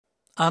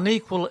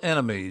Unequal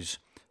Enemies.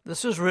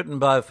 This is written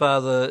by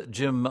Father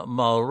Jim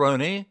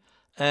Mulroney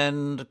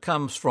and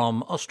comes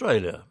from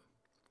Australia.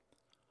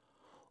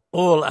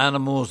 All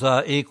animals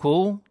are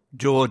equal,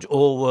 George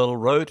Orwell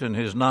wrote in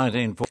his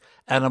 1940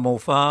 Animal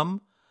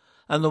Farm,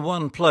 and the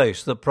one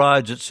place that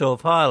prides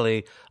itself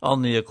highly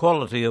on the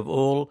equality of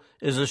all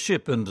is a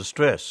ship in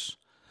distress.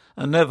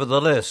 And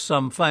nevertheless,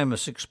 some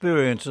famous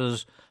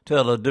experiences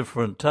tell a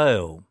different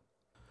tale.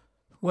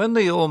 When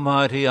the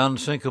almighty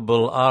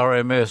unsinkable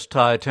RMS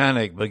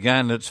Titanic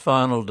began its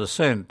final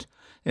descent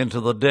into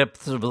the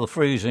depths of the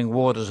freezing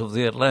waters of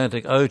the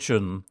Atlantic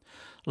Ocean,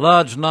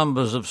 large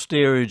numbers of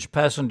steerage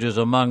passengers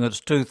among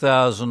its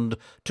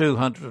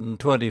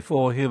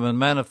 2,224 human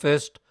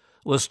manifest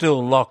were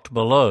still locked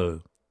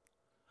below.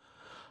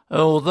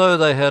 Although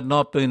they had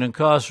not been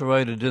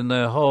incarcerated in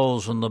their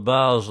holes in the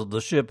bows of the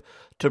ship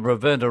to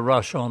prevent a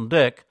rush on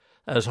deck,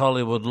 as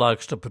Hollywood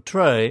likes to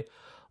portray,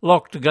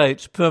 locked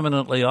gates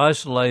permanently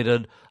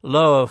isolated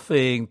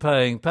lower-fee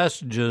paying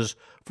passengers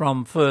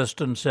from first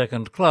and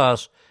second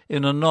class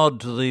in a nod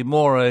to the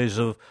mores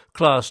of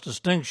class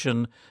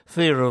distinction,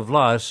 fear of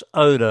lice,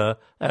 odour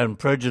and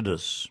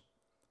prejudice.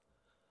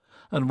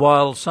 And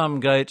while some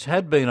gates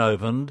had been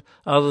opened,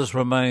 others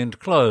remained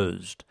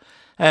closed,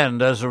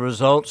 and as a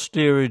result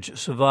steerage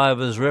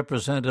survivors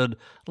represented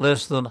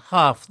less than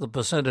half the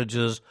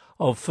percentages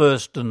of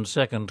first and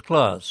second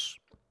class.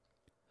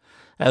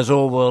 As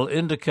Orwell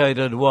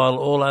indicated, while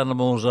all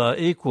animals are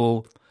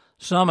equal,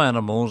 some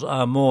animals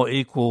are more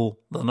equal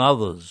than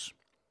others.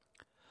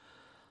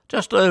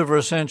 Just over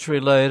a century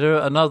later,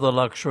 another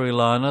luxury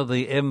liner,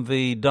 the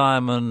MV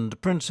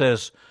Diamond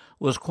Princess,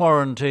 was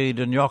quarantined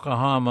in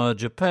Yokohama,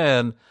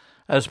 Japan,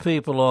 as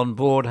people on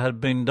board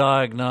had been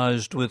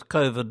diagnosed with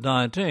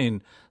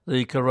COVID-19,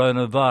 the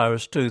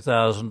coronavirus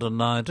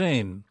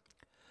 2019.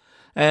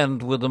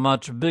 And with a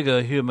much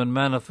bigger human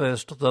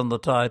manifest than the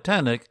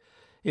Titanic,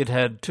 it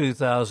had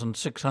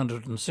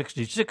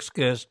 2,666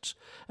 guests,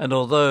 and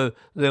although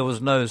there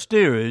was no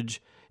steerage,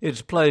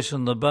 its place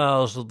in the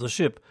bows of the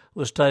ship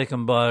was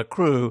taken by a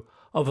crew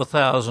of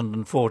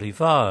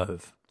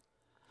 1,045.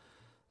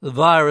 The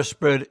virus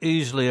spread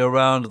easily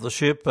around the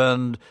ship,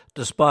 and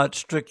despite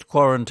strict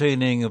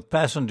quarantining of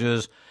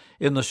passengers,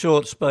 in the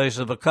short space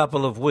of a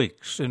couple of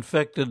weeks,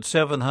 infected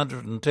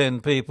 710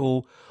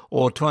 people,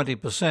 or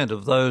 20%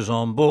 of those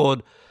on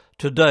board,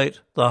 to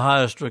date the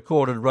highest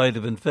recorded rate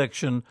of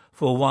infection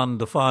for one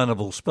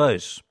definable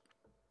space.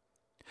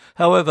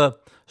 However,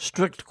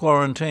 strict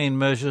quarantine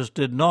measures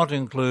did not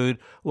include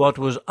what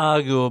was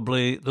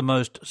arguably the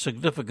most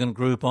significant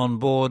group on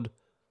board,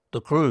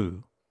 the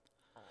crew.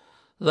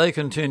 They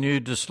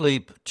continued to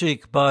sleep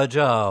cheek by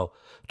jowl,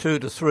 2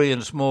 to 3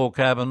 in small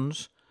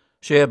cabins,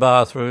 share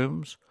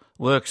bathrooms,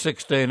 work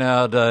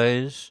 16-hour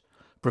days,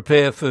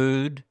 prepare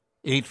food,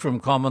 eat from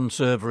common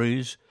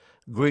serveries,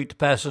 greet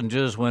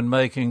passengers when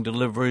making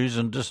deliveries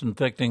and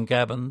disinfecting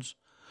cabins,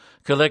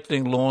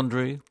 collecting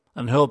laundry,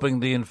 and helping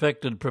the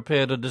infected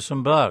prepare to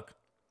disembark.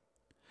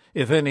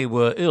 If any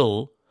were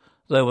ill,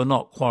 they were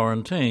not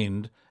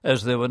quarantined,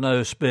 as there were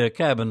no spare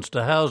cabins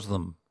to house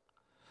them.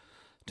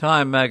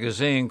 Time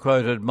magazine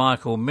quoted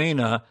Michael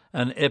Mina,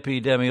 an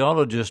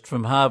epidemiologist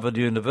from Harvard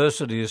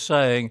University, as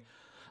saying,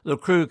 "The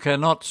crew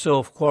cannot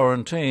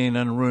self-quarantine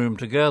and room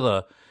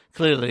together.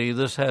 Clearly,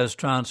 this has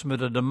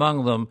transmitted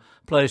among them,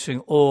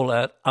 placing all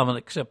at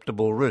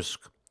unacceptable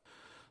risk."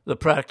 The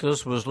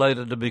practice was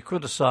later to be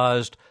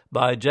criticised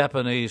by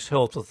Japanese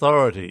health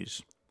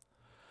authorities.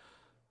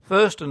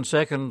 First and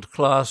second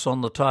class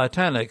on the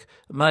Titanic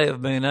may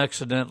have been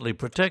accidentally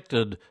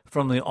protected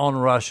from the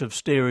onrush of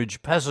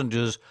steerage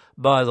passengers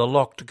by the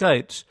locked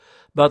gates,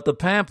 but the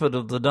pampered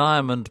of the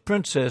Diamond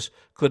Princess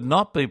could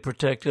not be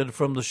protected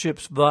from the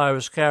ship's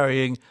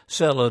virus-carrying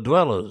cellar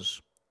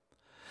dwellers.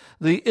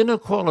 The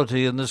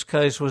inequality in this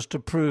case was to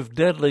prove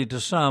deadly to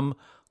some,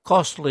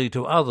 costly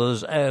to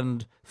others,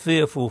 and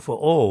fearful for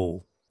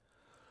all.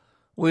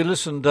 We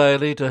listen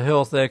daily to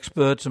health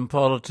experts and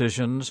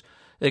politicians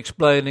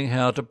explaining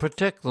how to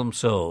protect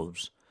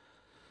themselves.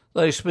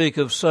 They speak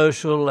of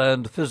social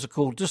and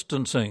physical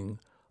distancing,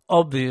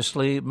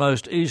 obviously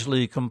most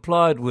easily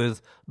complied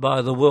with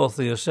by the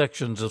wealthier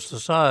sections of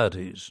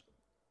societies.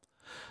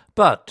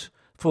 But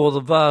for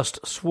the vast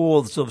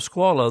swaths of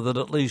squalor that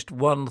at least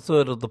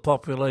 1/3 of the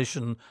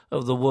population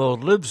of the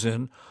world lives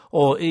in,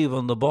 or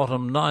even the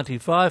bottom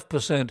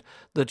 95%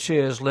 that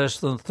shares less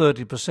than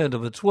 30%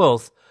 of its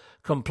wealth,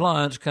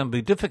 compliance can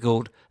be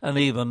difficult and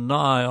even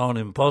nigh on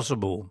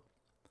impossible.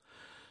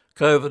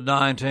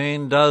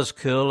 COVID-19 does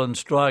kill and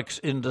strikes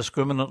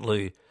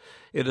indiscriminately.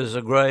 It is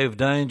a grave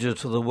danger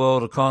to the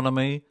world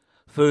economy,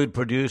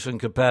 food-producing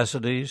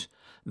capacities,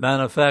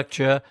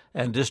 manufacture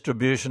and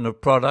distribution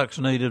of products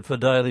needed for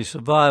daily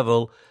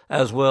survival,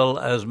 as well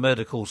as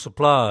medical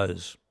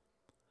supplies.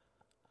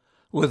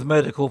 With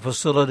medical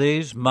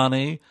facilities,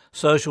 money,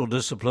 social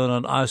discipline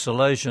and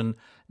isolation,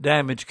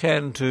 damage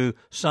can to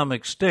some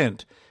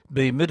extent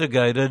be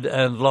mitigated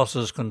and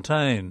losses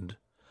contained.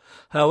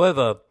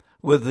 However,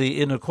 with the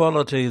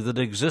inequality that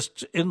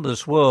exists in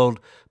this world,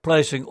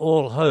 placing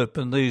all hope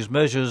in these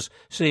measures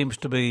seems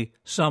to be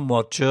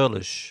somewhat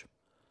churlish.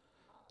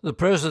 The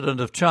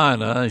President of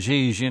China,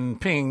 Xi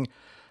Jinping,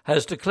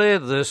 has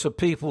declared this a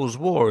people's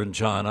war in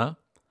China.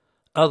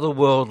 Other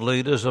world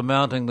leaders are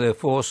mounting their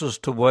forces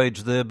to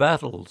wage their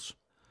battles.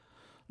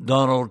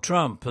 Donald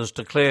Trump has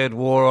declared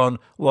war on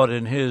what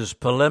in his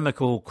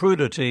polemical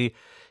crudity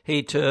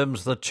he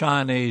terms the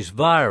Chinese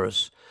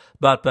virus,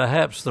 but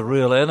perhaps the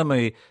real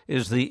enemy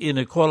is the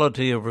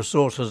inequality of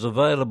resources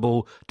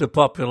available to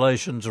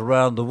populations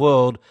around the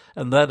world,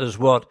 and that is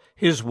what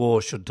his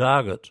war should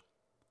target.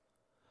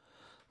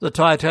 The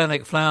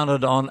Titanic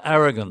floundered on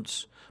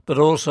arrogance, but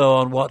also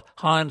on what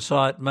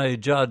hindsight may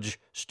judge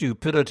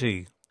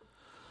stupidity.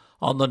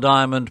 On the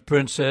Diamond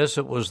Princess,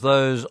 it was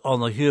those on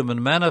the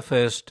Human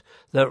Manifest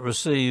that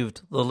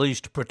received the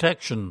least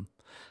protection,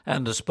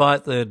 and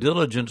despite their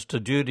diligence to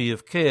duty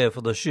of care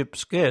for the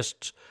ship's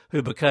guests,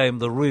 who became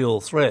the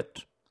real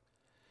threat.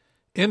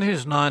 In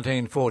his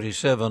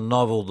 1947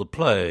 novel The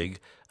Plague,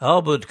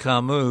 Albert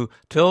Camus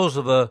tells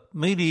of a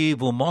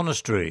medieval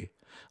monastery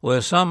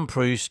where some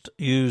priests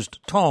used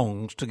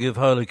tongs to give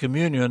Holy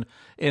Communion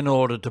in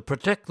order to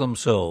protect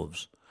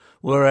themselves,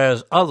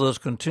 whereas others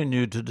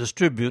continued to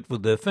distribute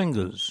with their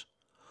fingers.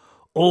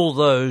 All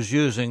those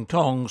using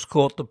tongs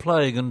caught the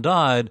plague and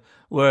died,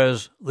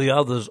 whereas the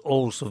others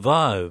all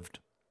survived.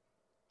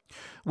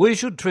 We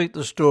should treat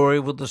the story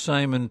with the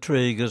same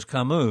intrigue as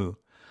Camus,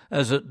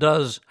 as it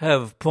does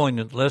have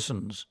poignant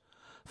lessons.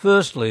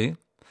 Firstly,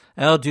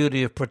 our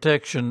duty of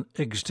protection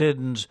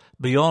extends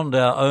beyond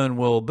our own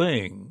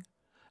well-being,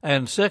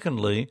 and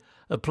secondly,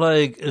 a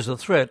plague is a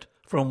threat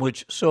from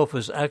which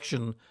selfish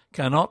action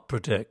cannot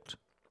protect.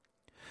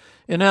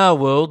 In our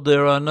world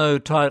there are no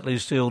tightly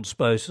sealed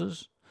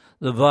spaces.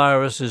 The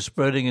virus is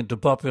spreading into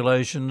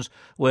populations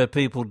where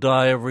people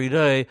die every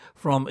day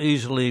from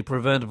easily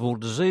preventable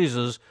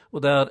diseases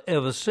without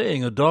ever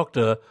seeing a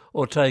doctor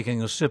or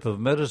taking a sip of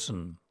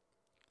medicine.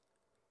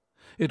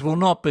 It will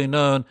not be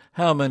known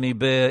how many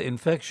bear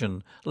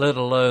infection, let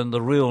alone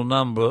the real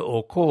number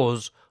or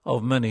cause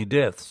of many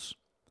deaths.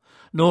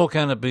 Nor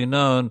can it be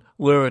known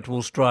where it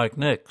will strike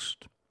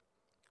next.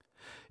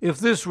 If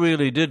this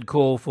really did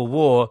call for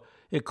war,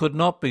 it could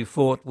not be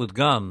fought with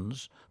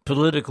guns,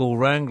 political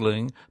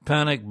wrangling,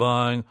 panic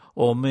buying,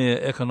 or mere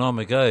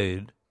economic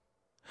aid.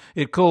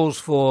 It calls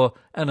for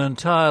an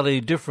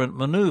entirely different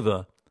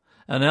manoeuvre,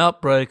 an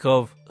outbreak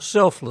of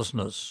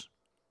selflessness.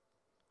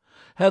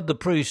 Had the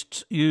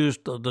priests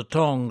used the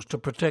tongs to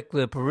protect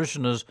their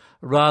parishioners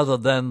rather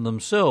than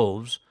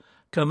themselves,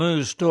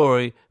 Camus'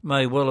 story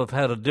may well have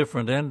had a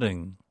different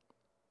ending.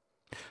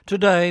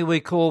 Today we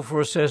call for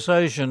a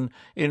cessation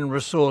in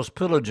resource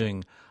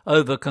pillaging,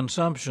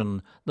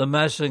 overconsumption, the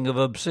massing of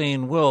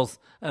obscene wealth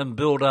and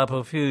build-up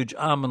of huge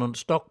armament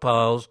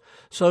stockpiles,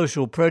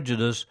 social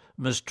prejudice,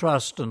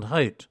 mistrust and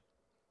hate.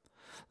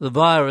 The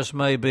virus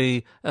may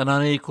be an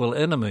unequal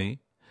enemy.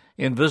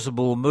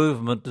 Invisible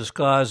movement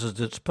disguises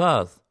its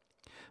path,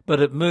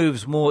 but it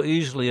moves more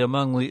easily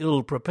among the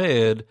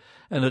ill-prepared,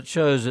 and it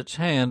shows its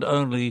hand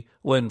only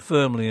when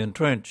firmly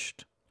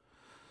entrenched.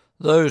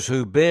 Those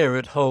who bear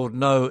it hold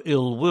no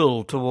ill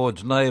will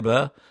towards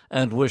neighbour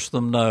and wish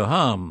them no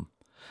harm.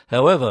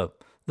 However,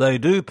 they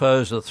do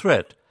pose a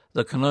threat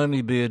that can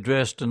only be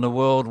addressed in a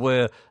world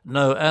where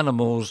no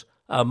animals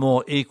are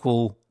more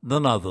equal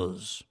than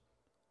others.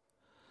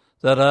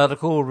 That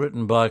article,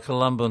 written by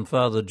Columban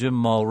Father Jim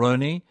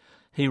Mulroney,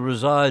 he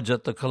resides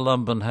at the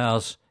Columban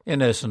House in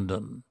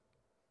Essendon.